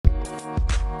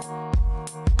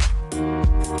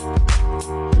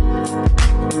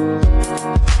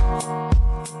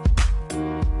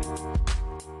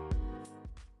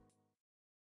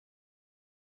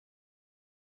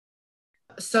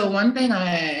So one thing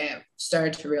I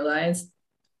started to realize,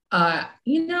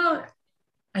 you know,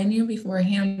 I knew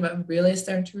beforehand, but really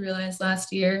started to realize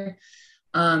last year,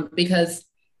 because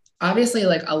obviously,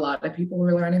 like a lot of people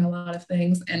were learning a lot of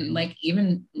things, and like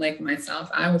even like myself,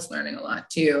 I was learning a lot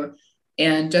too.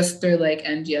 And just through like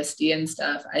NGSD and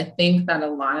stuff, I think that a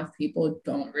lot of people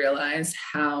don't realize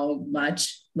how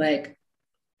much like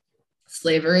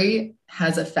slavery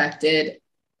has affected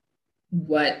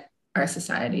what our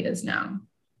society is now.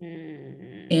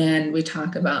 Mm. And we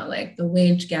talk about like the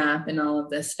wage gap and all of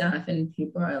this stuff, and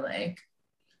people are like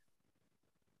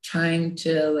trying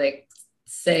to like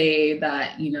say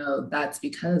that, that's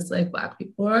because like Black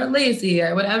people are lazy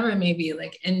or whatever it may be,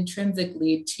 like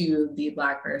intrinsically to the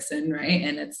Black person, right?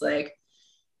 And it's like,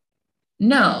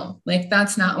 no, like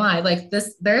that's not why. Like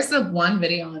this, there's a one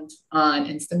video on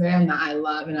Instagram that I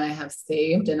love and I have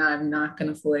saved, and I'm not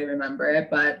gonna fully remember it,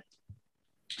 but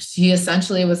she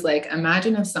essentially was like,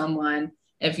 imagine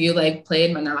if you like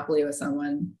played Monopoly with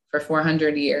someone for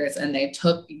 400 years and they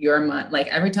took your money, like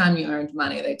every time you earned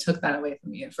money, they took that away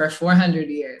from you for 400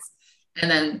 years. And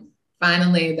then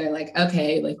finally they're like,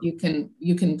 okay, like you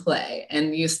can play,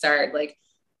 and you start like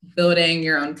building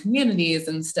your own communities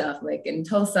and stuff like in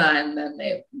Tulsa, and then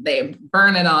they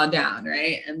burn it all down,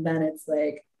 right? And then it's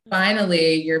like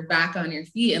finally you're back on your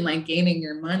feet and like gaining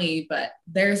your money, but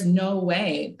there's no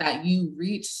way that you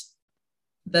reach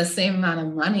the same amount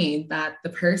of money that the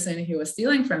person who was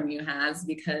stealing from you has,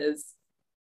 because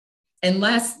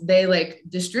unless they like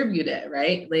distribute it,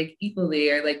 right, like equally,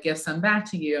 or like give some back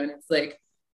to you. And it's like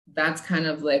that's kind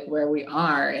of like where we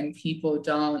are, and people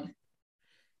don't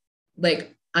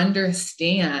like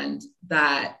understand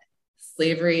that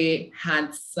slavery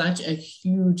had such a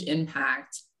huge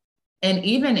impact. And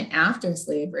even after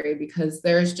slavery, because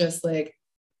there's just like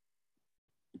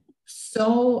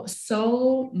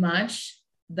so much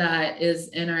that is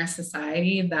in our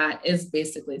society that is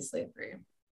basically slavery,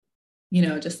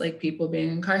 just like people being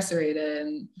incarcerated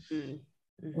and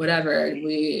Mm-hmm. whatever.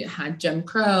 We had Jim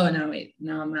Crow, and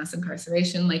now mass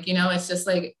incarceration. Like, it's just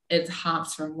like it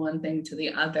hops from one thing to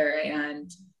the other, and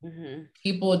Mm-hmm.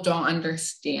 people don't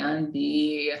understand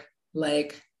the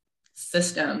like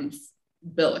systems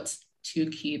built to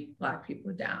keep Black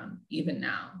people down even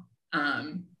now.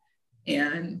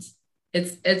 And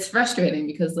it's frustrating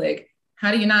because like,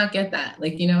 how do you not get that?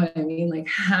 Like, you know what I mean? Like,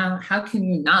 how can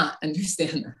you not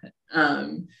understand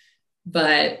that?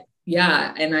 But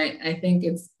yeah, and I think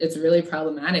it's really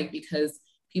problematic because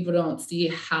people don't see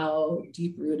how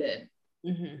deep rooted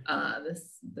Mm-hmm.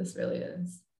 this really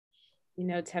is.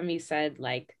 Temmie said,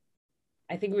 like,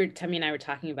 I think Temmie and I were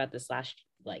talking about this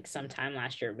like sometime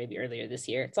last year, maybe earlier this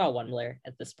year. It's all one blur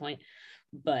at this point.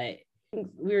 But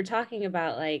we were talking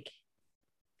about like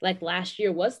last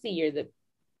year was the year that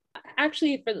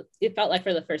actually it felt like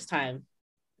for the first time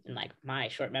in like my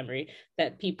short memory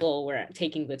that people were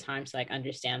taking the time to like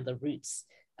understand the roots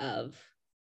of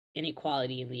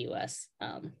inequality in the US,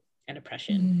 and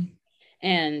oppression. Mm.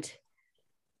 And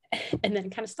and then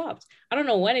it kind of stopped. I don't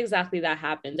know when exactly that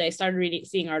happened. I started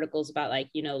seeing articles about like,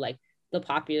 like the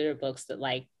popular books that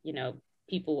like,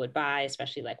 people would buy,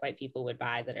 especially like white people would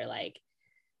buy, that are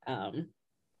um,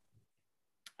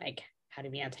 like how to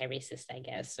be anti-racist, I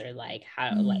guess, or like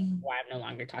how, like Mm. why I'm no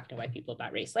longer talking to white people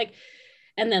about race. Like,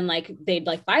 and then like they'd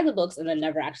like buy the books and then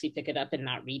never actually pick it up and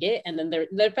not read it. And then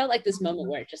there felt like this moment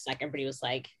where it just like everybody was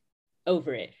like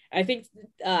over it. I think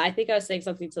I was saying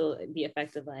something to the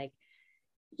effect of like,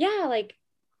 yeah, like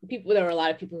there were a lot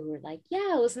of people who were like,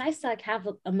 yeah, it was nice to like have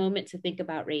a moment to think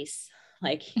about race.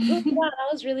 Like, oh yeah,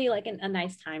 that was really like a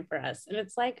nice time for us. And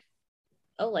it's like,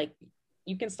 oh, like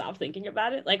you can stop thinking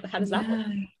about it. Like, how does that work?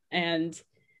 Yeah.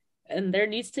 And there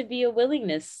needs to be a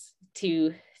willingness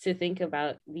to think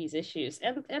about these issues,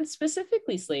 and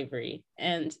specifically slavery,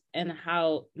 and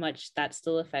how much that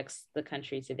still affects the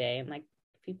country today. And like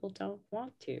people don't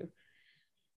want to.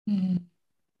 Mm.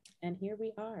 And here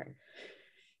we are.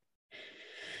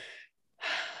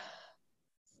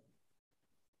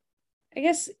 I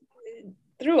guess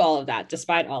through all of that,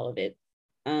 despite all of it,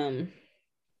 um,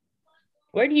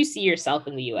 where do you see yourself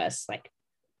in the US? Like,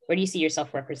 where do you see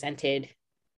yourself represented?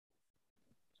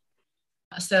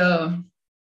 So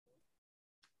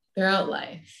throughout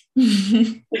life,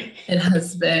 it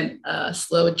has been a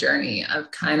slow journey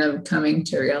of kind of coming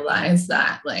to realize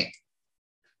that like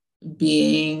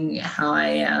being how I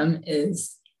am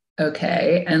is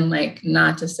okay, and like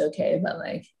not just okay, but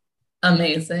like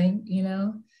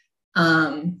amazing.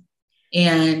 Um,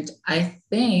 and I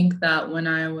think that when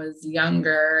I was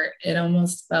younger, it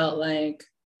almost felt like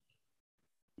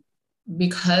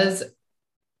because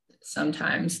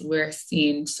sometimes we're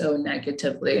seen so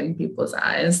negatively in people's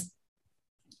eyes.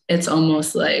 It's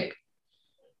almost like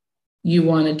you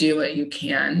want to do what you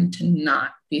can to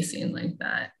not be seen like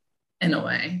that in a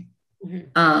way.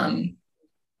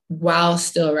 While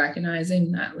still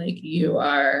recognizing that like you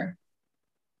are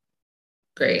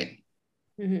great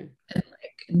and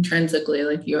like intrinsically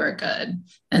like you are good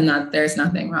and that there's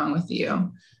nothing wrong with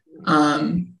you.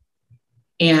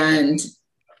 And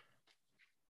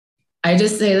I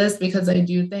just say this because I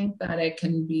do think that it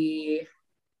can be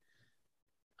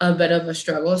a bit of a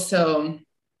struggle. So,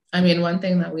 I mean, one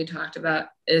thing that we talked about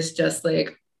is just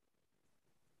like,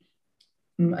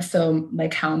 so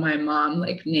like how my mom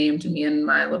like named me and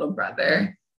my little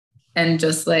brother, and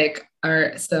just like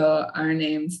our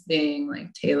names being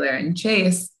like Taylor and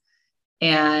Chase.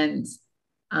 And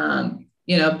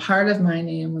you know, part of my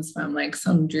name was from like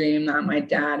some dream that my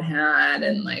dad had,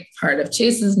 and like part of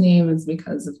Chase's name is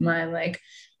because of my like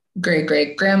great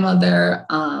great grandmother.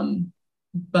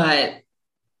 But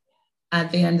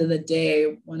at the end of the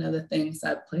day, one of the things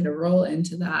that played a role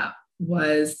into that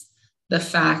was the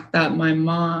fact that my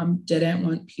mom didn't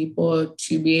want people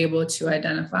to be able to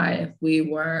identify if we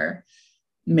were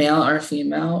male or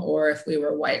female or if we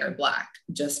were white or black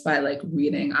just by like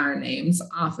reading our names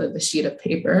off of a sheet of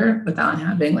paper without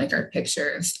having like our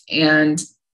pictures. And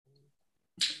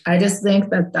I just think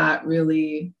that that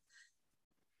really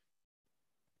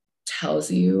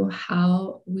tells you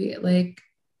how we like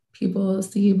people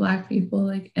see Black people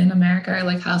like in America, or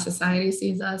like how society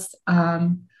sees us.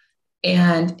 That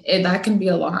can be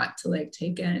a lot to like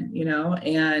take in, you know,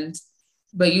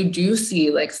 but you do see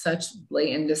like such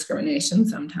blatant discrimination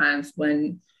sometimes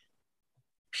when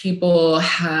people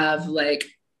have like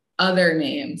other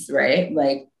names, right?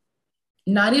 Like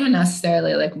not even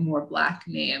necessarily like more Black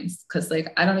names, because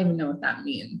like I don't even know what that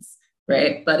means,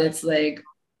 right? But it's like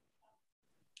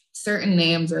certain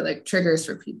names are like triggers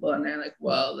for people, and they're like,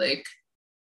 well, like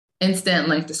instant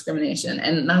like discrimination.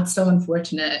 And that's so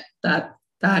unfortunate that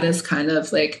that is kind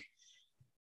of like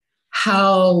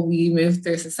how we move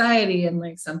through society, and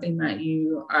like something that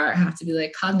you have to be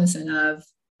like cognizant of.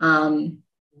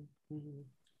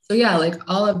 So yeah, like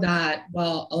all of that,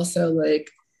 while also like,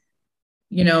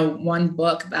 you know, one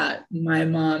book that my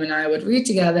mom and I would read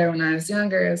together when I was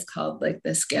younger is called like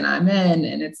The Skin I'm In.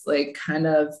 And it's like kind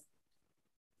of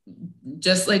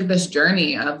just like this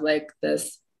journey of like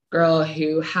this girl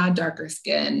who had darker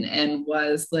skin and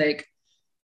was like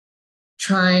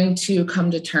trying to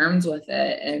come to terms with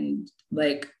it and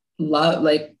like love,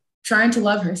 like trying to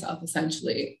love herself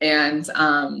essentially. And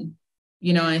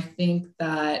you know, I think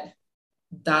that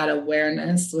that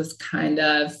awareness was kind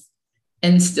of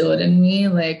instilled in me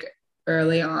like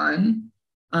early on.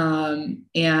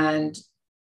 And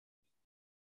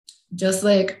just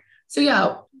like, so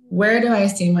yeah, where do I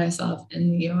see myself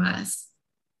in the US?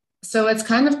 So it's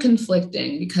kind of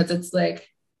conflicting because it's like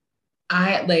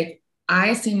I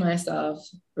see myself,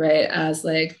 right, as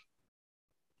like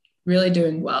really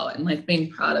doing well and like being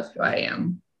proud of who I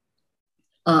am.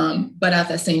 But at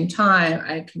the same time,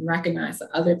 I can recognize that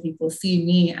other people see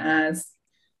me as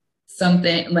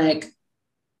something like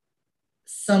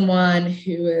someone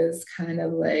who is kind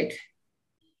of like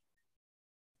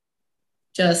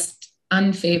just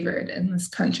unfavored in this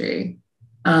country,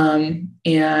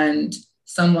 and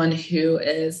someone who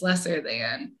is lesser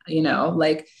than, you know,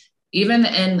 like even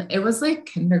in, it was like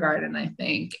kindergarten, I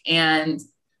think. And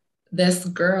this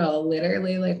girl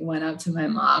literally like went up to my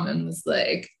mom and was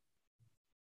like,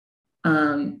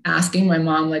 asking my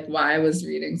mom like why I was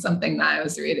reading something that I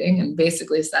was reading, and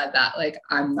basically said that like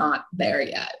I'm not there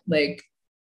yet. Like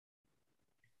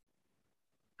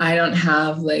I don't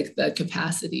have like the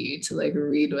capacity to like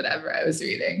read whatever I was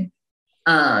reading,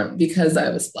 because I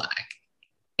was Black.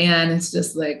 And it's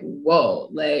just like, whoa,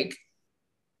 like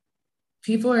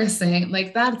people are saying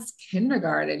like that's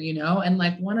kindergarten, you know? And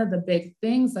like one of the big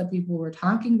things that people were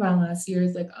talking about last year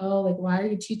is like, oh, like why are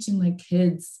you teaching like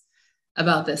kids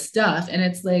about this stuff? And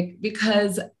it's like,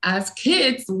 because as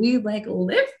kids, we like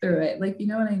live through it. Like, you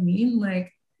know what I mean?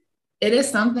 Like it is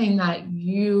something that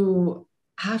you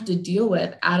have to deal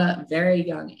with at a very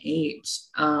young age.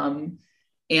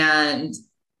 And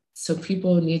so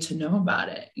people need to know about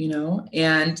it, you know?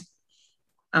 And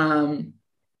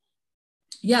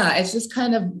yeah, it's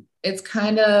kind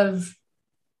of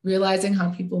realizing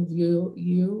how people view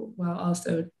you while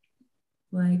also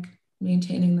like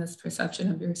maintaining this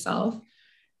perception of yourself.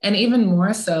 And even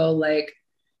more so, like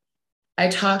I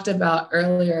talked about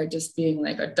earlier, just being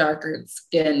like a darker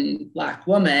skinned Black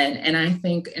woman. And I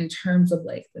think in terms of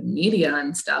like the media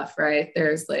and stuff, right,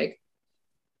 there's like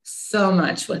so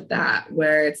much with that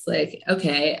where it's like,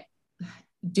 okay,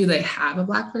 do they have a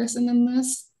Black person in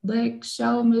this like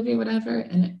show, movie, whatever?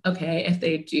 And okay, if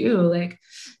they do, like,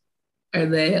 are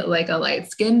they like a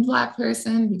light-skinned Black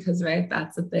person? Because right,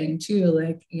 that's the thing too.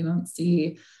 Like, you don't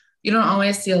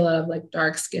always see a lot of like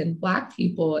dark-skinned Black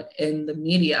people in the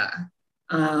media.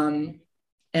 And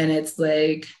it's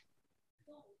like,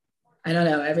 I don't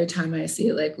know, every time I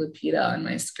see like Lupita on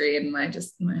my screen, my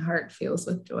heart feels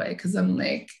with joy because I'm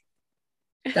like,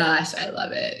 gosh, I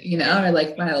love it, or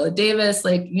like Viola Davis,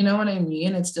 like, you know what I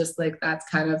mean? It's just like, that's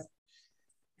kind of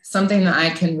something that I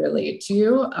can relate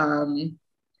to.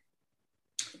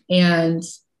 And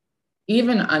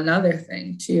even another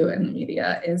thing too in the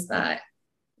media is that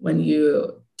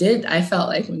I felt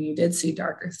like when you did see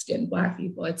darker skinned Black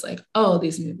people, it's like, oh,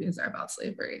 these movies are about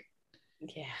slavery.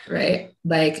 Yeah. Right.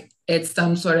 Like it's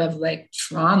some sort of like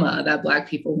trauma that Black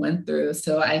people went through.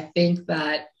 So I think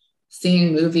that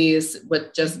seeing movies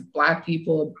with just Black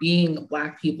people being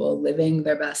Black people living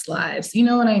their best lives, you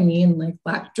know what I mean? Like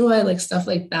Black joy, like stuff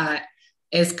like that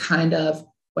is kind of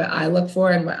what I look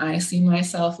for and what I see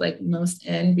myself like most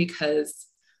in, because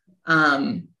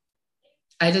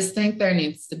I just think there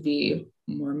needs to be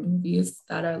more movies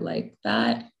that are like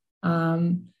that.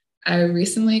 I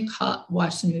recently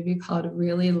watched a movie called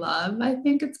Really Love, I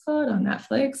think it's called, on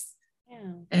Netflix.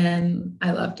 Yeah. And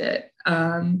I loved it.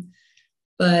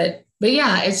 But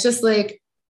yeah, it's just like,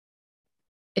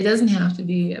 it doesn't have to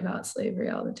be about slavery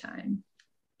all the time.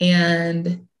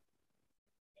 And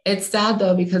it's sad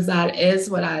though, because that is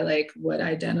what I like would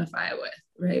identify with,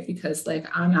 right? Because like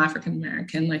I'm African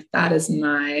American, like that is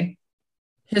my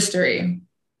history.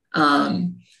 But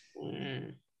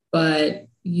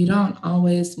you don't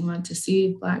always want to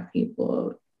see Black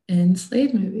people in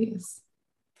slave movies,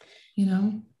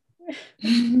 you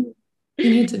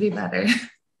need to be better.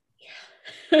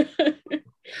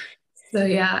 So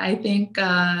yeah, I think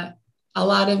a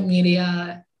lot of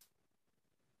media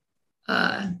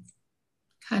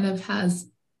kind of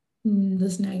has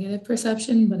this negative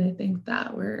perception, but I think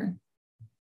that we're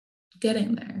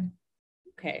getting there.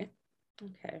 Okay.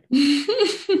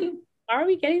 Are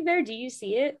we getting there? Do you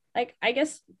see it? Like, I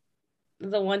guess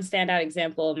the one standout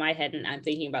example in my head, and I'm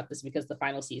thinking about this because the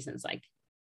final season's like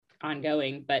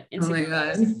ongoing, but oh my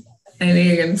God, I knew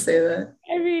you were gonna say that.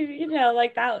 I mean,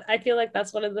 like that, I feel like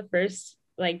that's one of the first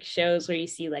like shows where you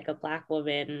see like a Black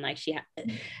woman and like she had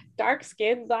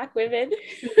dark-skinned Black women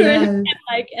yes.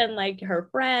 and like her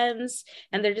friends,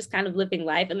 and they're just kind of living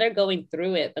life and they're going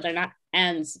through it, but they're not,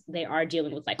 and they are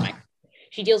dealing with like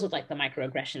she deals with like the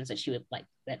microaggressions that she would like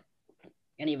that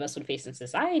any of us would face in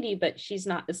society, but it's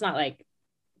not like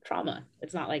trauma.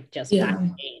 It's not like just Black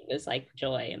pain. There's like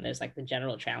joy, and there's like the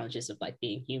general challenges of like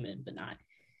being human, but not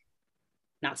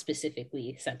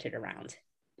specifically centered around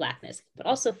Blackness, but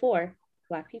also for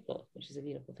Black people, which is a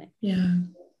beautiful thing. Yeah.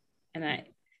 And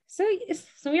so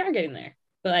we are getting there,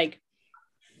 but like,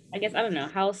 I guess, I don't know,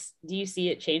 how do you see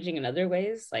it changing in other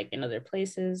ways, like in other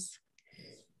places?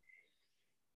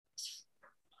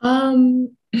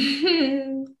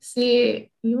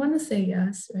 See, you want to say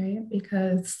yes, right?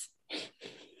 Because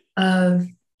of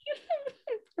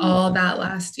all that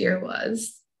last year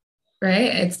was,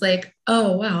 right? It's like,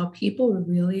 oh, wow, people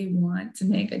really want to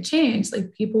make a change.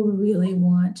 Like people really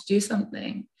want to do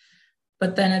something.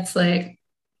 But then it's like,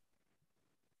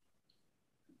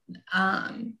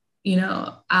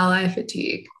 ally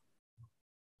fatigue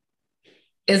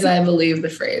is, I believe, the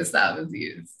phrase that was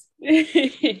used.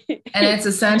 And it's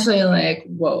essentially like,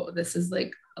 whoa, this is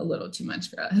like a little too much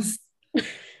for us.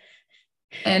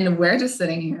 And we're just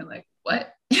sitting here like,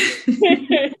 what?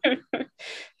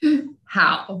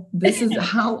 How? This is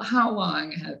how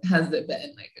long has it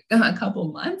been? Like a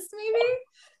couple months maybe?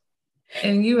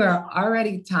 And you are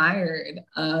already tired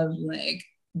of like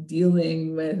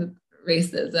dealing with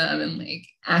racism and like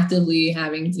actively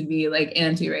having to be like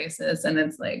anti-racist. And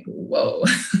it's like, whoa.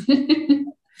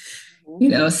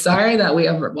 Sorry that we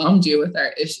overwhelmed you with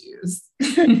our issues.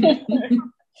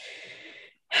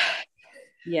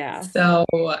 Yeah. So,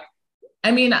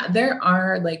 I mean, there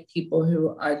are like people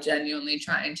who are genuinely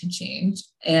trying to change,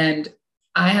 and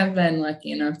I have been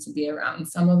lucky enough to be around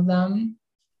some of them.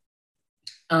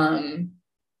 And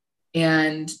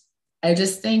I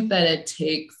just think that it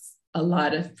takes a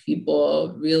lot of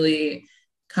people really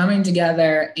coming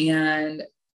together and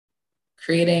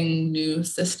creating new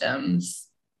systems.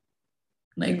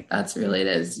 Like that's really it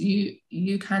is.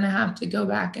 You kind of have to go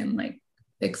back and like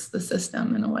fix the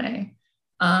system in a way.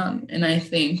 And I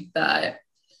think that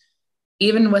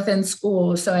even within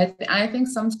schools, so I think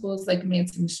some schools like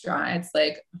made some strides,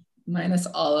 like minus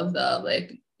all of the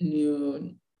like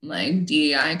new like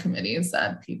DEI committees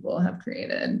that people have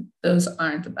created. Those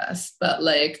aren't the best, but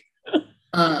like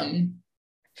Um,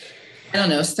 I don't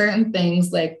know, certain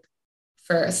things like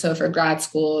for grad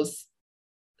schools,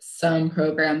 some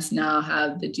programs now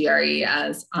have the GRE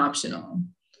as optional.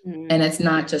 Mm-hmm. And it's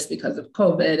not just because of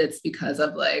COVID, it's because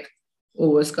of like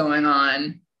what was going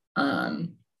on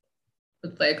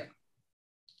with like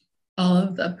all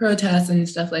of the protests and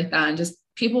stuff like that. And just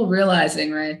people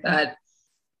realizing, right, that,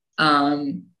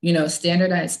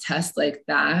 standardized tests like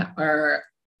that are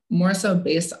more so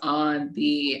based on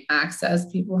the access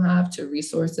people have to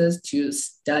resources to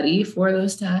study for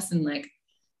those tests and like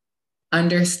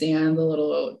understand the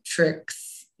little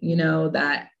tricks,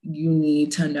 that you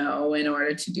need to know in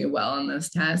order to do well on those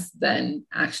tests than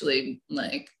actually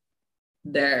like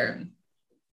their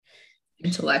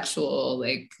intellectual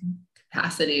like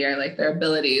capacity or like their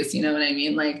abilities. You know what I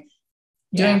mean? Like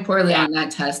doing poorly on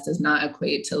that test does not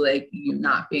equate to like you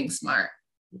not being smart.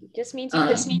 It just means you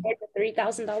couldn't afford the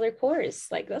 $3,000 course.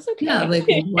 Like, that's okay. Yeah, like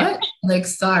what? Like,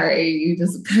 sorry, you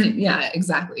just couldn't. Yeah,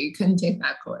 exactly. You couldn't take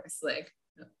that course. Like,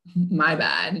 my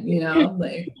bad,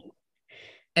 like,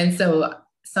 and so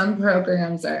some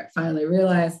programs are finally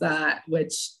realize that,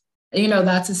 which,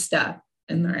 that's a step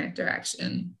in the right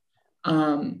direction.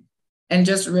 And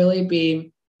just really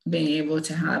being able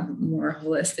to have more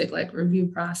holistic like review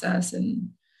process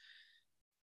and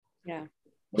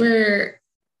we're,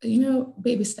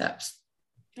 baby steps.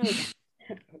 Oh,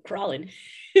 crawling.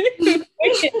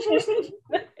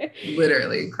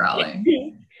 Literally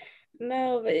crawling.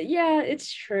 No, but yeah,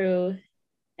 it's true.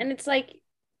 And it's like,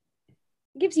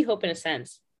 it gives you hope in a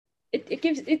sense. It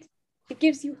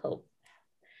gives you hope.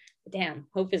 Damn,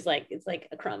 hope is like, it's like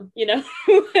a crumb, you're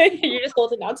just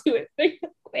holding on to it.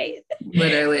 Wait,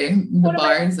 literally the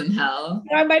bars in hell.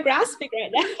 What am I grasping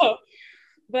right now?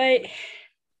 But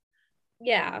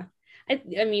yeah,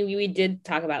 I mean, we did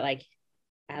talk about like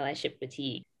allyship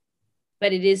fatigue,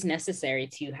 but it is necessary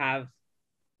to have,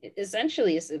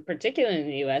 essentially, particularly in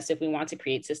the US, if we want to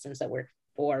create systems that work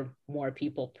for more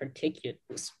people, particularly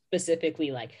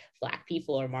specifically like Black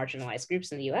people or marginalized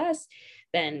groups in the US,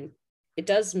 then it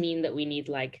does mean that we need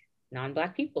like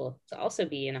non-Black people to also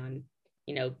be in on,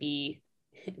 be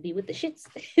with the shits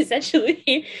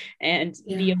essentially, and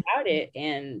be about it.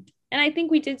 And I think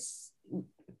we did,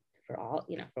 for all,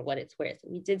 for what it's worth,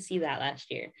 we did see that last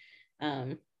year.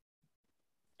 And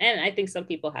I think some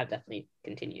people have definitely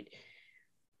continued,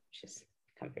 which is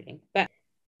comforting. But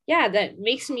yeah, that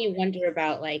makes me wonder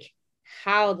about like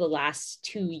how the last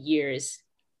 2 years,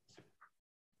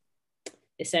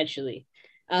 essentially,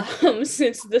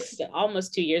 since this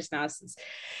almost 2 years now,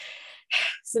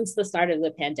 since the start of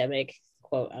the pandemic,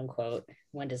 quote unquote.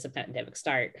 When does the pandemic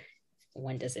start?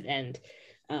 When does it end?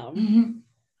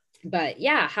 But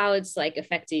yeah, how it's like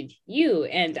affected you.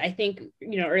 And I think,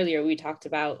 earlier we talked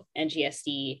about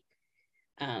NGSD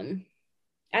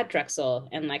at Drexel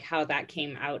and like how that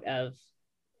came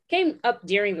up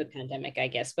during the pandemic, I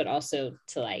guess, but also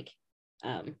to like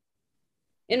in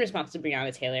response to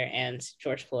Breonna Taylor and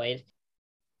George Floyd.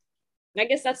 And I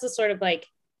guess that's the sort of like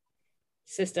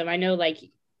system. I know like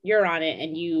you're on it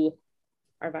and you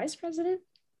are vice president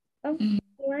of the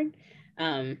org.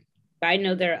 But I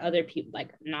know there are other people, like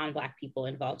non-Black people,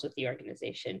 involved with the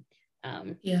organization.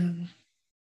 And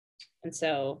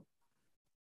so,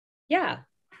 yeah,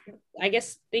 I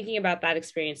guess thinking about that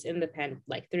experience in the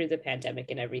through the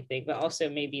pandemic and everything, but also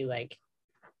maybe like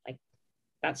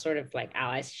that sort of like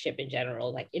allyship in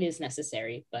general, like it is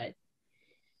necessary, but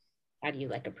how do you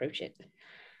like approach it?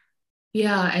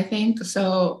 Yeah, I think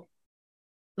so.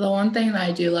 The one thing that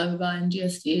I do love about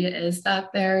NGSD is that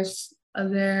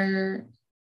they're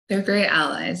great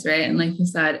allies, right? And like you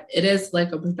said, it is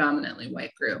like a predominantly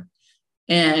white group.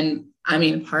 And I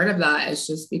mean, part of that is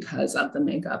just because of the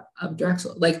makeup of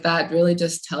Drexel. Like that really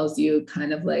just tells you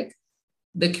kind of like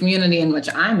the community in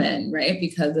which I'm in, right?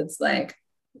 Because it's like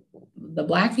the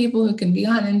Black people who can be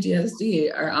on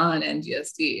NGSD are on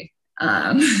NGSD.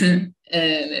 And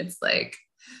it's like,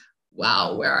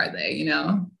 wow, where are they?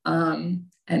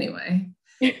 Anyway,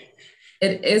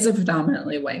 it is a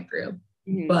predominantly white group,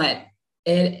 but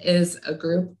it is a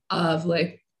group of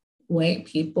like white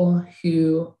people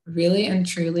who really and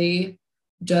truly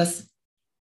just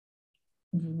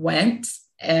went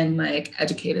and like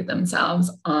educated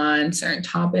themselves on certain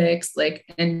topics, like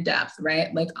in depth,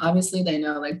 right? Like obviously they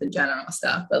know like the general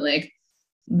stuff, but like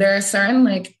there are certain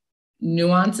like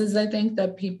nuances, I think,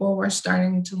 that people were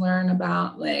starting to learn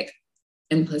about, like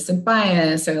implicit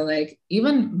bias or like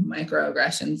even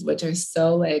microaggressions, which are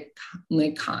so like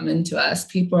common to us.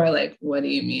 People are like, what do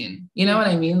you mean? You know what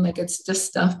I mean? Like it's just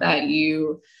stuff that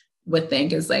you would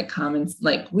think is like common,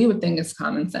 like we would think is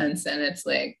common sense. And it's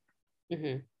like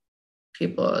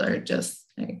people are just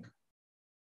like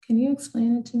Can you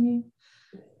explain it to me?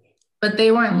 But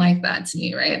they weren't like that to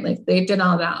me, right? Like they did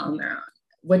all that on their own,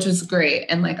 which was great.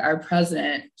 And like our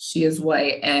president, she is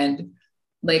white. And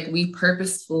like we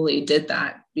purposefully did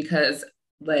that because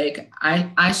like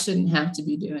I shouldn't have to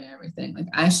be doing everything. Like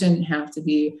I shouldn't have to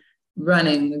be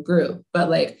running the group.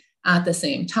 But like at the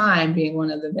same time, being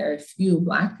one of the very few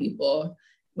Black people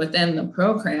within the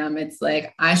program, it's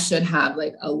like I should have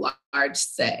like a large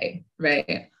say,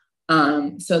 right?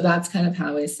 So that's kind of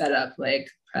how we set up like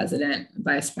president,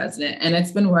 vice president, and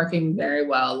it's been working very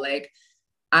well. Like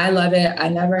I love it. I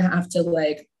never have to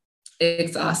like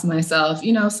exhaust myself.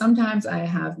 You know, sometimes I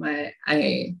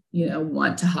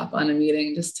want to hop on a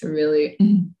meeting just to really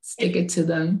stick it to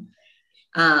them.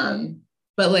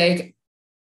 But like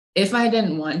if I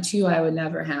didn't want to, I would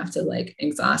never have to like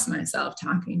exhaust myself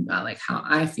talking about like how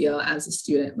I feel as a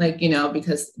student, like, you know,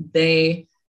 because they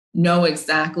know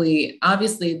exactly,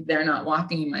 obviously they're not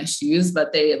walking in my shoes,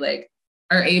 but they like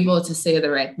are able to say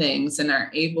the right things and are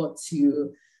able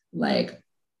to like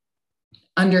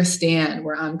understand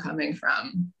where I'm coming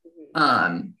from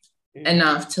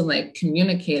enough to like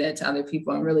communicate it to other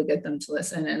people and really get them to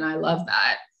listen. And I love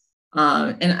that.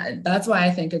 That's why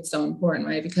I think it's so important,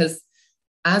 right? Because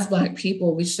as Black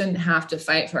people, we shouldn't have to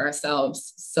fight for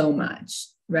ourselves so much,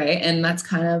 right? And that's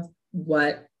kind of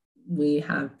what we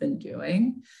have been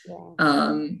doing.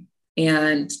 Yeah.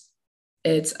 And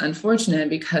it's unfortunate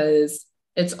because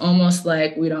it's almost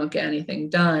like we don't get anything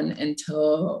done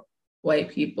until white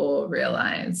people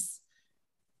realize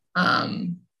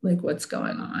like what's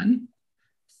going on.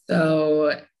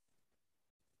 So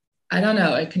I don't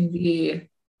know, it can be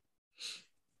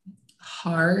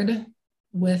hard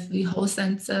with the whole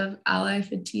sense of ally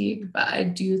fatigue, but I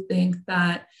do think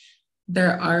that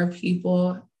there are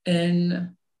people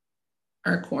in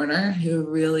our corner who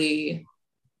really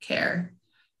care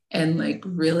and like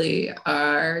really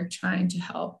are trying to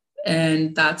help.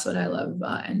 And that's what I love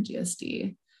about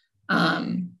NGSD.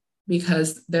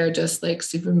 Because they're just like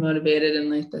super motivated and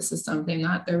like this is something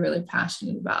that they're really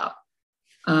passionate about.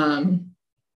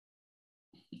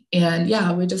 And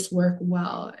yeah, we just work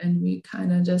well and we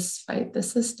kind of just fight the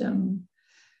system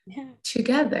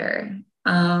together.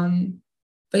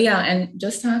 But yeah, and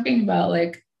just talking about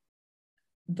like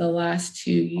the last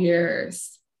 2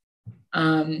 years,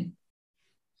 I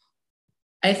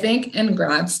think in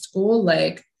grad school,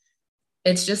 like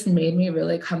it's just made me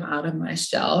really come out of my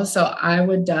shell. So I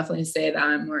would definitely say that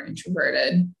I'm more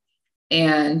introverted.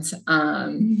 And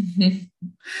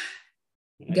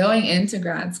going into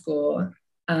grad school,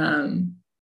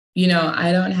 you know,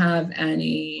 I don't have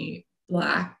any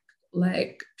Black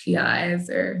like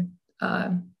PIs or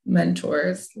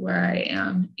mentors where I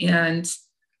am. And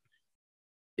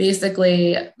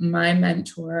basically my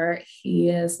mentor, he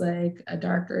is like a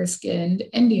darker skinned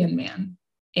Indian man.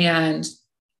 And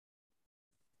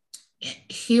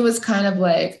he was kind of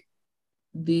like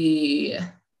the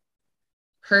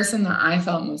person that I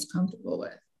felt most comfortable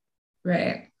with,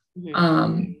 right?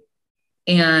 Mm-hmm.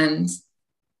 And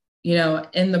you know,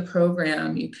 in the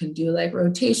program, you can do like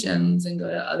rotations and go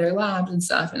to other labs and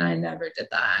stuff. And I never did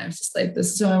that. I was just like,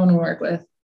 this is who I want to work with.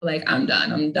 Like, I'm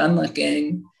done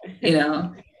looking, you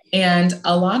know. And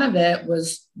a lot of it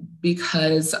was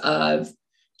because of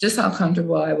just how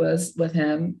comfortable I was with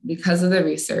him, because of the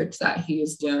research that he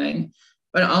was doing,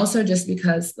 but also just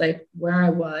because like where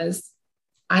I was,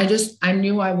 I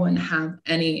knew I wouldn't have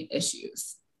any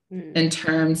issues in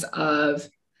terms of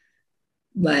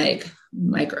like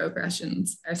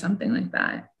microaggressions or something like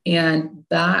that. And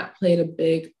that played a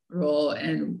big role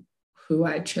in who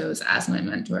I chose as my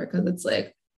mentor, because it's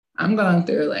like, I'm going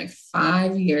through like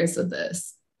 5 years of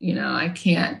this, you know, I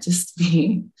can't just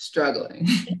be struggling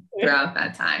throughout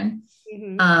that time.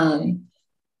 Mm-hmm.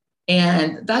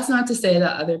 And that's not to say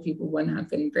that other people wouldn't have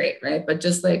been great, right? But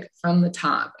just like from the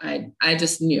top, I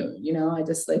just knew, you know, I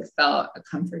just like felt a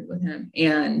comfort with him.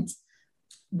 And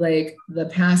like the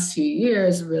past 2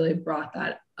 years really brought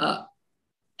that up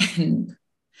and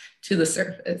to the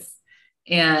surface.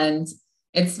 And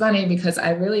it's funny because I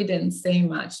really didn't say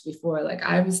much before. Like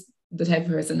I was the type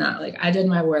of person that like I did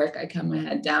my work, I kept my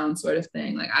head down sort of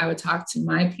thing. Like I would talk to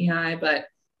my PI, but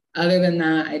other than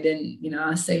that, I didn't, you know,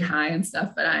 I'll say hi and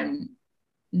stuff, but I'm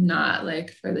not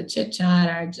like for the chit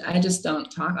chat. I just don't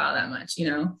talk all that much, you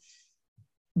know.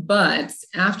 But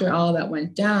after all that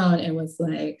went down, it was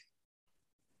like,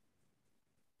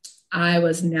 I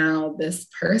was now this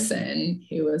person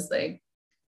who was like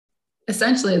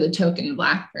essentially the token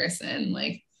Black person,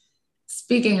 like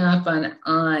speaking up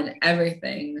on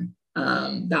everything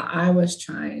that I was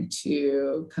trying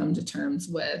to come to terms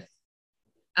with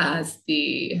as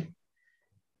the,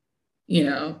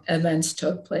 events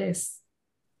took place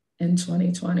in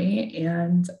 2020.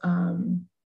 And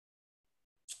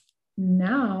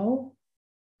now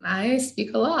I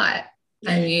speak a lot.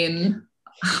 I mean,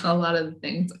 a lot of the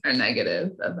things are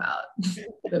negative about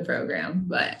the program,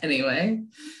 but anyway,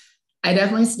 I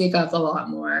definitely speak up a lot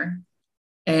more.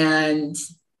 And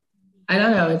I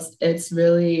don't know, it's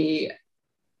really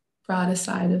brought a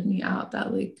side of me out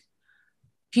that like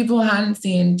people hadn't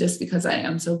seen just because I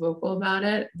am so vocal about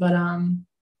it. But I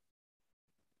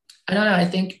don't know, I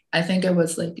think it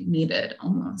was like needed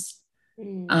almost.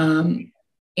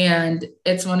 And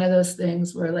it's one of those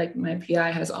things where like my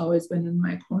PI has always been in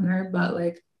my corner, but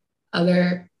like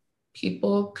other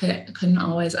people couldn't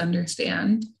always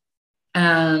understand.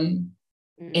 And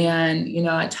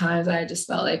at times I just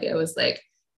felt like it was like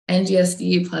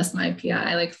NGSD plus my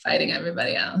PI like fighting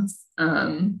everybody else.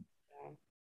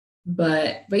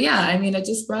 But yeah, I mean, it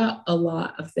just brought a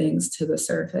lot of things to the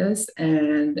surface,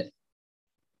 and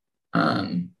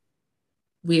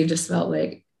we just felt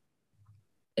like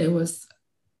it was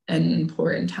an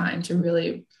important time to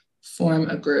really form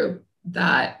a group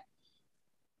that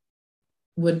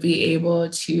would be able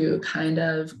to kind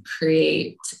of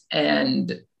create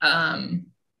and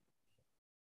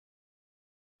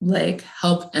like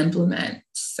help implement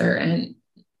certain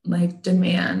like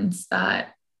demands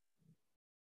that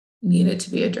needed to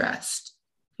be addressed,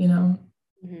 Mm-hmm,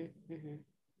 mm-hmm,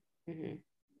 mm-hmm.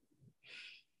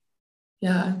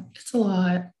 Yeah, it's a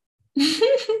lot.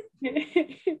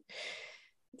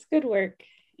 It's good work,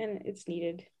 and it's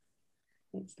needed.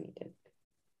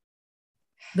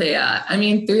 But yeah, I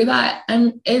mean, through that,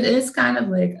 and it is kind of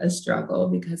like a struggle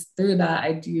because through that,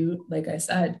 I do, like I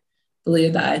said,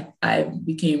 believe that I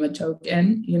became a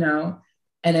token,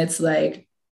 and it's like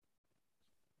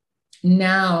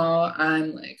now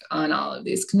I'm like on all of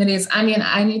these committees. I mean,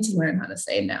 I need to learn how to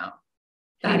say no.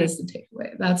 That is the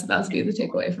takeaway. That's about to be the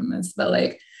takeaway from this. But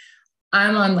like,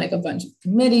 I'm on like a bunch of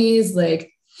committees.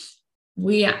 Like,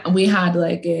 we had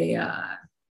like a I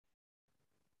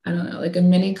don't know, like a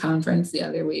mini conference the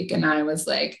other week, and I was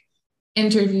like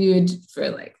interviewed for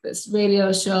like this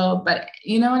radio show. But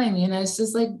you know what I mean? It's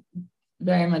just like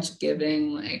very much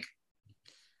giving like,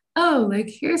 oh, like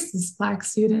here's this Black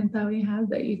student that we have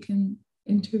that you can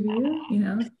interview,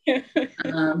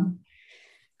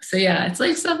 so yeah, it's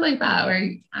like stuff like that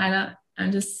where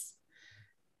I'm just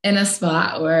in a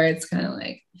spot where it's kind of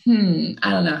like,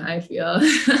 I don't know how I feel.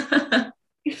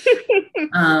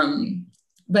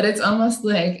 But it's almost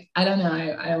like, I don't know,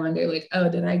 I wonder like, oh,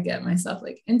 did I get myself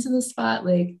like into the spot?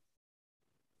 Like,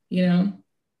 I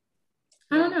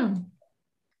don't know.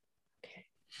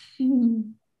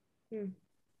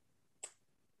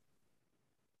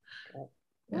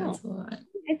 That's a lot.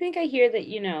 I think I hear that,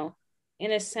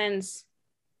 in a sense,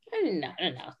 I don't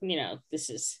know, this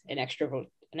is an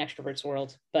extrovert's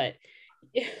world, but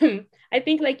I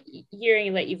think like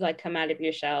hearing that you've like come out of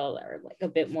your shell or like a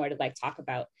bit more to like talk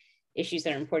about issues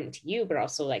that are important to you, but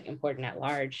also like important at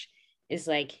large, is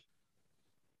like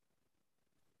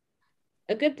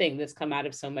a good thing that's come out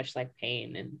of so much like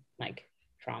pain and like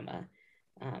trauma.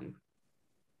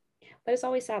 But it's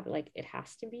always sad that like it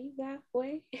has to be that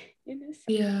way in this.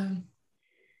 Yeah.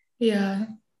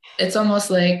 It's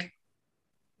almost like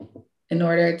in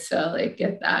order to like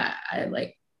get that, I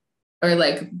like, or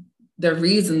like the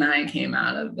reason that I came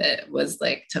out of it was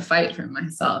like to fight for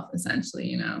myself,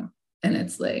 essentially, and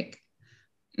it's like,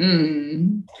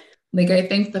 like I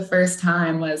think the first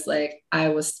time was like I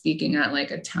was speaking at like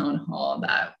a town hall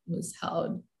that was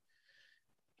held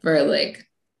for like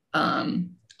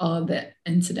all of the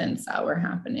incidents that were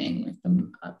happening, like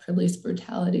the police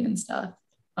brutality and stuff.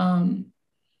 And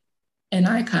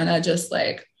I kind of just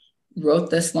like wrote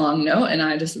this long note and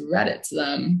I just read it to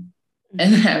them,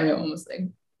 and everyone was like,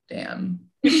 damn.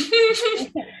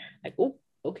 Like, oh,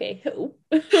 okay. Oh.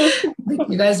 Like,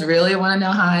 you guys really want to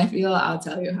know how I feel? I'll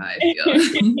tell you how I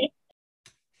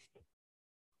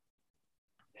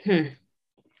feel.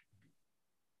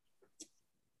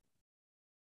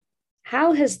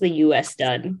 How has the US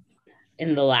done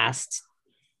in the last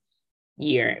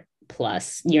year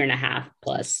and a half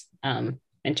plus,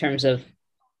 in terms of,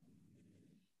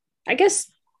 I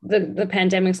guess the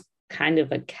pandemic's kind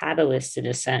of a catalyst in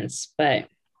a sense, but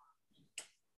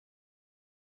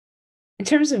in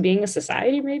terms of being a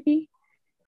society, maybe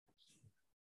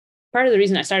part of the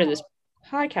reason I started this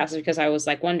podcast is because I was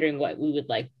like wondering what we would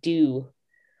like do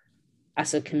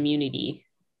as a community,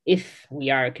 if we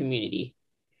are a community,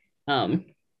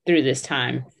 through this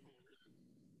time.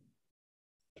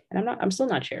 And I'm still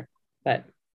not sure, but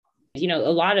a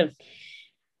lot of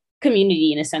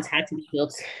community in a sense had to be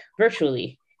built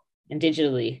virtually. and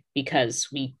digitally because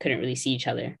we couldn't really see each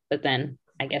other. But then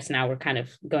I guess now we're kind of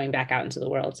going back out into the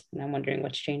world, and I'm wondering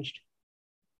what's changed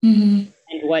Mm-hmm.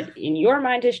 and what in your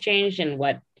mind has changed and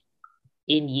what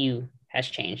in you has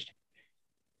changed.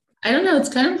 I don't know. It's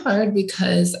kind of hard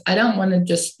because I don't want to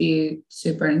just be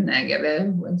super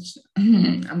negative, which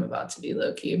I'm about to be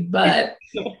low key, but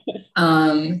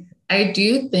I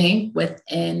do think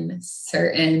within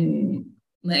certain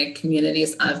like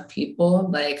communities of people,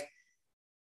 like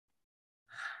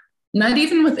not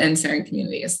even within certain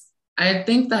communities, I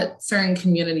think that certain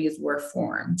communities were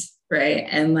formed, right?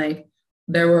 And like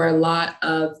there were a lot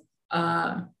of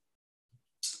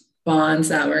bonds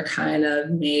that were kind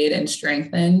of made and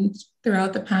strengthened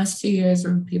throughout the past 2 years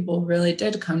where people really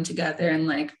did come together and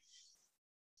like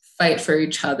fight for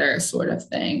each other sort of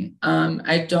thing.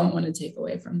 I don't want to take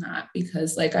away from that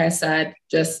because like I said,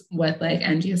 just with like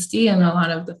NGSD and a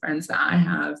lot of the friends that I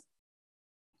have,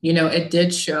 you know, it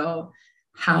did show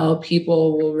how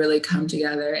people will really come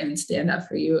together and stand up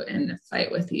for you and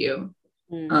fight with you.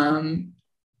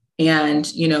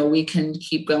 And, you know, we can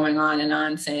keep going on and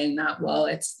on saying that, well,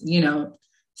 it's, you know,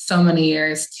 so many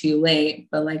years too late,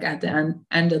 but like at the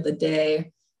end of the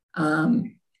day,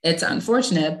 it's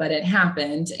unfortunate, but it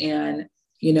happened. And,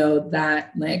 you know,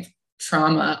 that like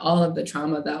trauma, all of the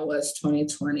trauma that was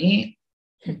 2020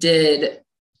 did,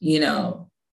 you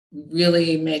know,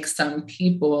 really make some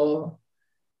people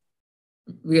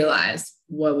realize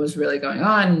what was really going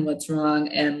on and what's wrong.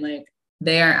 And like,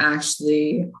 they are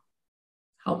actually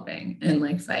helping and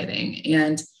like fighting.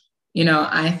 And, you know,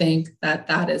 I think that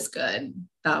that is good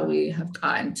that we have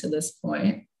gotten to this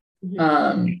point.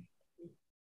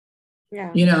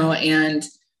 Yeah. You know, and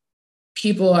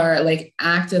people are like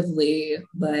actively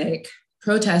like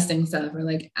protesting stuff or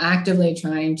like actively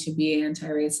trying to be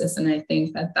anti-racist. And I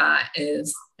think that that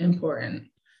is important.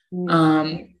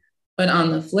 But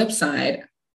on the flip side,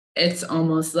 it's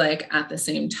almost like at the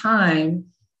same time,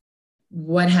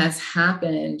 what has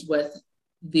happened with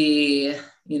the,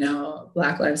 you know,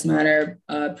 Black Lives Matter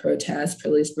protests,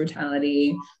 police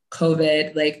brutality,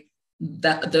 COVID, like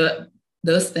that,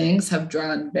 those things have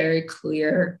drawn very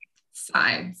clear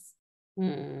sides.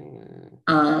 And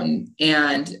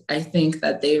I think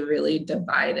that they really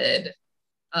divided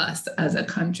us as a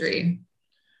country,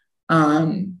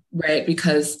 right?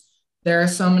 Because there are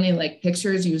so many like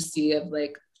pictures you see of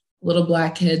like little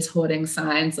Black kids holding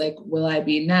signs like, will I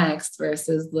be next?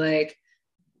 Versus like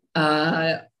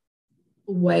a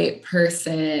white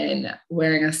person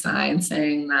wearing a sign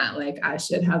saying that like I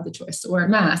should have the choice to wear a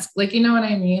mask. Like, you know what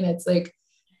I mean? It's like,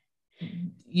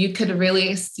 you could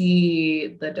really see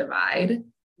the divide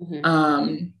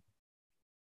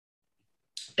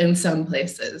in some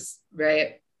places,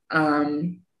 right?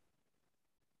 And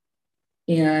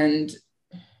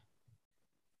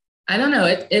I don't know,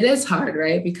 it is hard,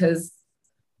 right? Because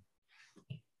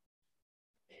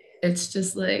it's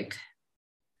just like,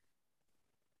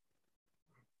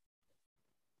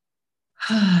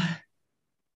 I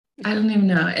don't even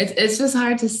know. It's just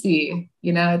hard to see,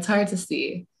 you know, it's hard to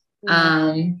see.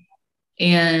 And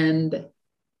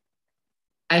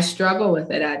I struggle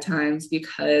with it at times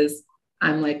because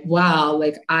I'm like, wow,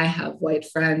 like I have white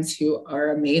friends who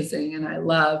are amazing and I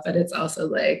love, but it's also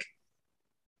like,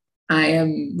 I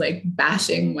am like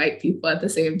bashing white people at the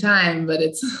same time, but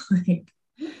it's like,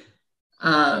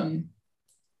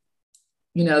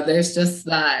 you know, there's just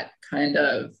that kind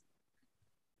of,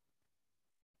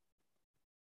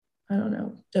 I don't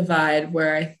know, divide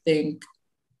where I think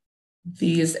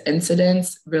these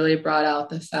incidents really brought out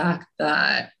the fact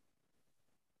that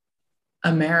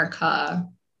America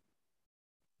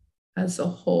as a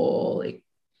whole, like,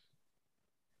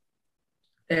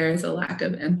 there's a lack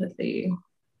of empathy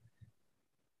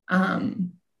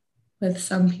with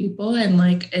some people. And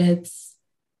like, it's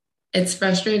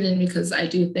frustrating because I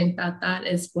do think that that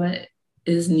is what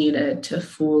is needed to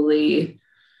fully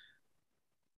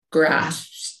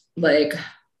grasp like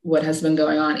what has been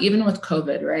going on, even with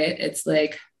COVID, right? It's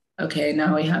like, okay,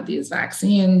 now we have these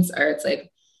vaccines, or it's like,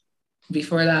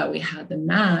 before that, we had the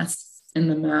masks,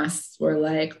 and the masks were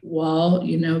like, well,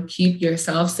 you know, keep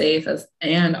yourself safe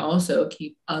and also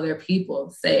keep other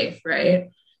people safe, right?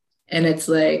 And it's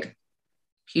like,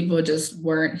 people just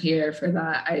weren't here for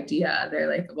that idea. They're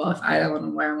like, well, if I don't want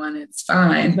to wear one, it's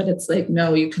fine. But it's like,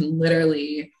 no, you can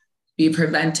literally be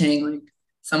preventing like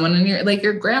someone in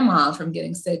your grandma from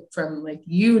getting sick from like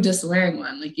you just wearing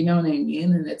one. Like, you know what I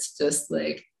mean? And it's just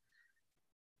like,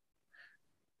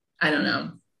 I don't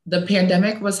know. The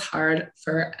pandemic was hard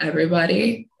for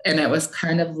everybody. And it was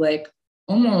kind of like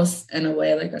almost in a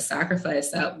way like a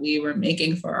sacrifice that we were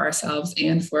making for ourselves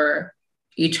and for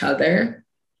each other.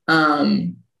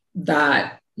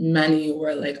 that many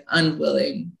were like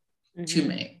unwilling to Mm-hmm.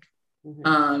 make.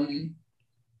 Mm-hmm.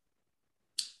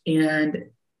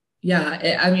 And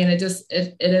yeah, I mean, it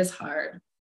is hard.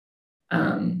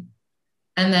 Um,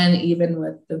 and then even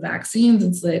with the vaccines,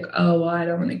 it's like, oh, well, I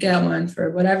don't want to get one for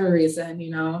whatever reason,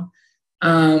 you know.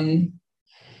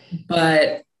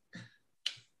 But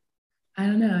I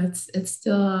don't know. It's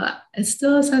still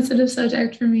a sensitive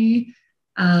subject for me.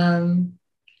 Um,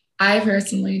 I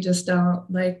personally just don't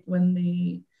like when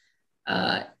the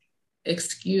uh,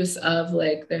 excuse of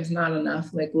like there's not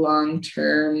enough like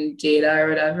long-term data or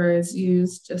whatever is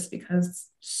used just because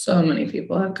so many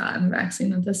people have gotten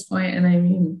vaccine at this point. And I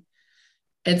mean,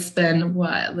 it's been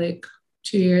what, like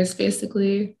 2 years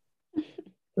basically.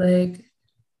 Like,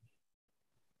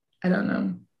 I don't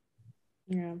know.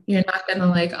 Yeah. You're not gonna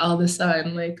like all of a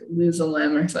sudden like lose a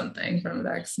limb or something from a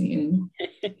vaccine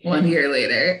 1 year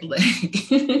later. Like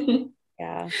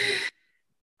Yeah.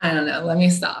 I don't know, let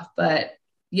me stop. But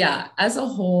yeah, as a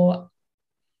whole,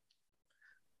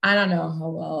 I don't know how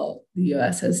well the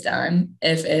US has done,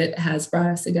 if it has brought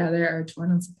us together or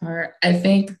torn us apart. I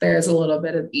think there's a little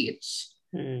bit of each.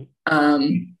 Mm.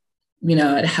 Um, you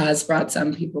know, it has brought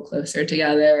some people closer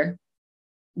together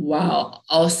while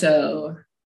also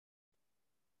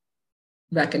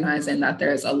recognizing that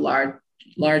there's a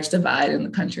large divide in the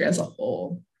country as a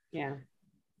whole. Yeah.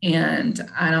 And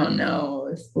I don't know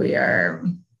if we are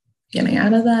getting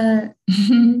out of that.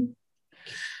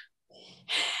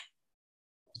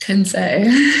 Couldn't say.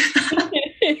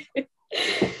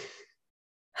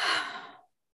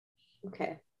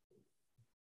 Okay.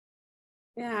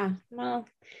 Yeah. Well,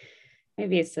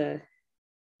 maybe it's I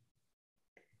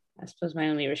suppose my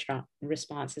only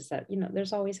response is that,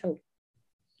 there's always hope.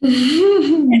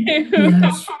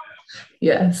 Yes.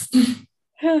 Yes.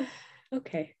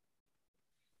 Okay.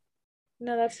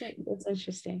 No, that's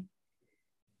interesting.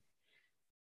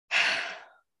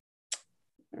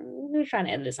 We're trying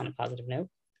to end this on a positive note.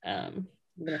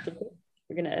 We're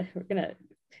gonna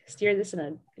steer this in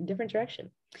a different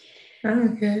direction.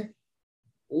 Okay.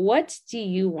 What do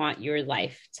you want your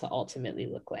life to ultimately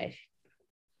look like?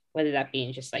 Whether that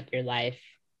being just like your life,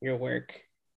 your work,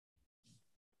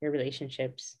 your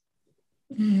relationships.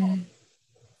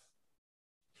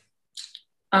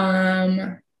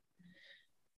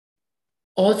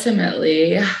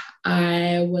 Ultimately,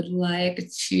 I would like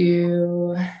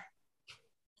to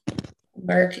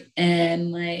work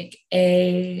in like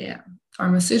a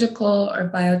pharmaceutical or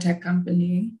biotech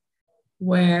company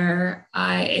where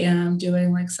I am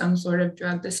doing like some sort of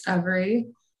drug discovery,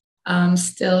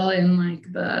 still in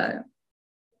like the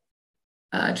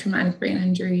traumatic brain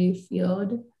injury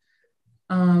field,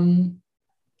 making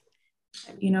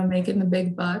the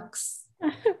big bucks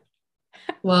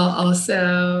while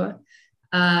also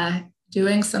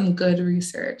doing some good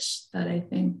research that I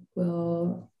think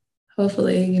will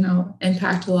hopefully,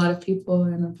 impact a lot of people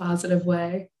in a positive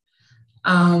way.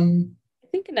 I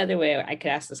think another way I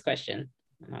could ask this question,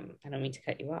 I don't mean to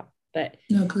cut you off, but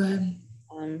no, go ahead.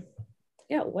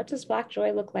 Yeah, what does Black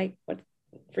joy look like? What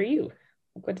for you?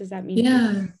 What does that mean?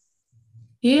 Yeah.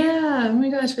 Yeah. Oh my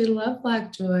gosh, we love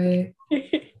Black joy.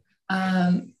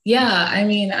 Yeah, I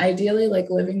mean, ideally, like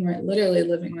literally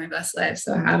living my best life.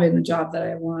 So having the job that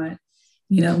I want,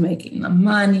 making the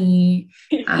money,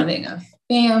 having a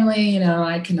family,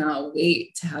 I cannot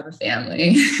wait to have a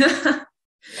family.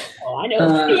 Oh, I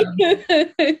know.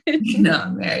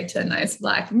 I'm married to a nice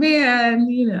Black man,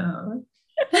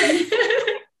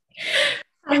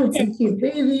 having some cute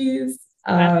babies.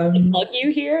 Plug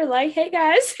you here, like, hey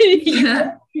guys,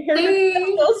 you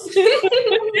hey,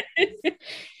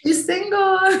 you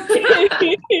single?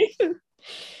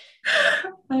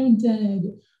 I'm dead.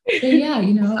 But yeah,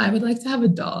 I would like to have a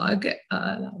dog.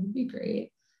 That would be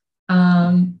great.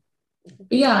 But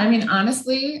yeah, I mean,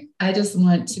 honestly, I just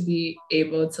want to be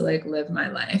able to like live my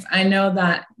life. I know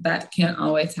that that can't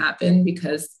always happen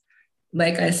because,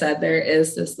 like I said, there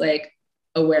is this like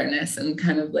awareness and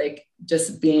kind of like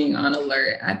just being on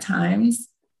alert at times.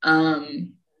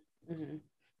 Mm-hmm.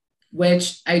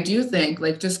 Which I do think,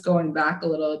 like, just going back a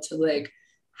little to like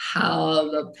how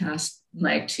the past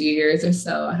like 2 years or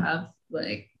so have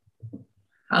like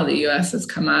how the US has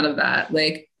come out of that.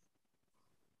 Like,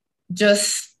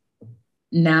 just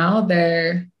now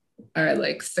there are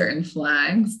like certain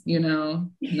flags,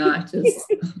 not just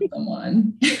the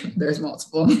one. There's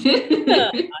multiple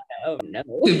oh no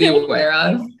to be aware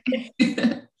of.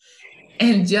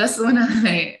 And just when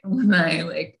I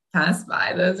like pass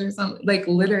by those or something, like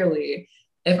literally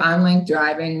if I'm like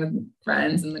driving with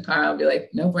friends in the car, I'll be like,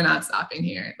 nope, we're not stopping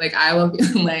here. Like I will be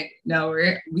like, no,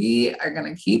 we are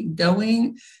gonna keep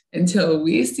going until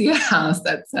we see a house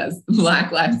that says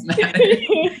Black Lives Matter.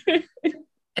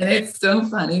 And it's so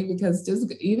funny because just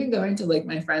even going to like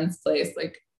my friend's place,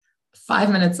 like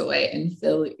 5 minutes away in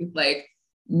Philly, like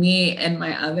me and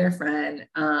my other friend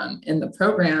in the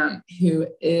program who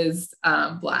is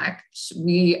Black,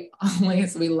 we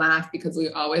laugh because we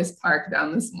always park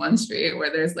down this one street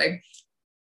where there's like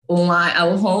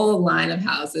a whole line of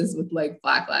houses with like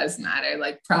Black Lives Matter,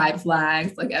 like pride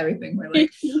flags, like everything. We're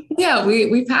like, yeah,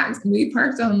 we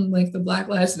parked on like the Black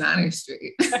Lives Matter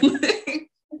street.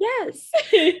 Yes.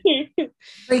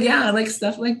 But yeah, like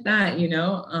stuff like that,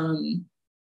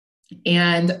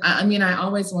 and I mean, I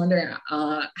always wonder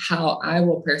how I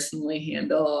will personally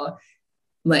handle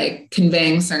like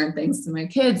conveying certain things to my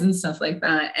kids and stuff like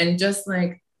that. And just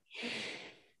like,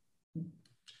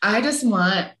 I just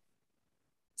want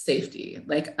safety,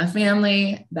 like a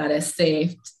family that is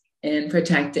safe and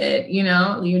protected.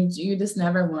 You just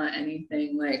never want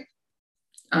anything like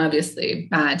obviously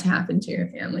bad to happen to your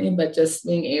family, but just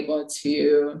being able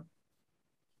to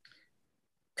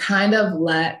kind of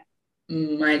let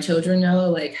my children know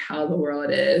like how the world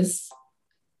is,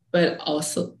 but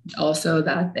also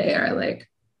that they are like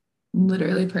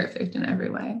literally perfect in every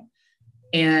way.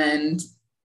 And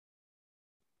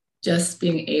just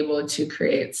being able to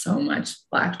create so much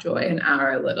Black joy in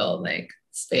our little like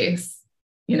space.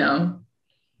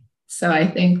 So I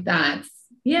think that's,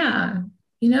 yeah,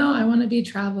 I want to be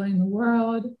traveling the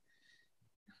world,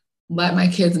 let my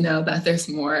kids know that there's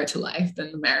more to life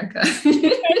than America.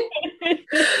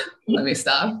 Let me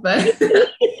stop. But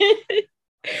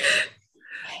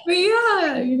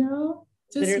yeah,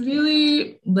 just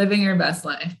really living your best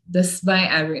life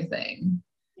despite everything.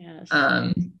 Yes.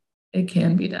 It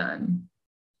can be done.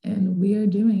 And we are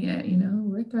doing it,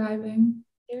 we're thriving.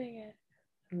 Doing it.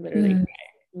 I'm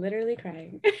literally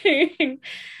crying.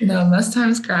 Most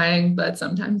times crying, but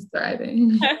sometimes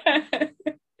thriving.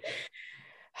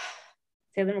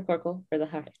 Taylor McCorkle for the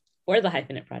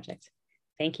Hyphenate Project.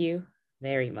 Thank you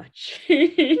very much.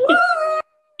 Thanks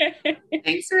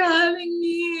for having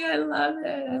me. I love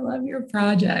it. I love your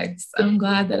projects. I'm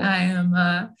glad that I am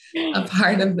a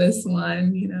part of this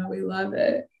one. We love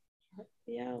it.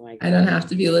 Yeah, oh my God. I don't have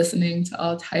to be listening to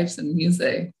all types of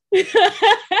music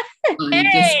on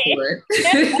Discord.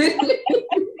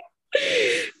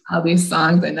 All these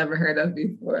songs I never heard of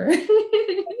before.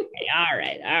 All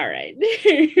right.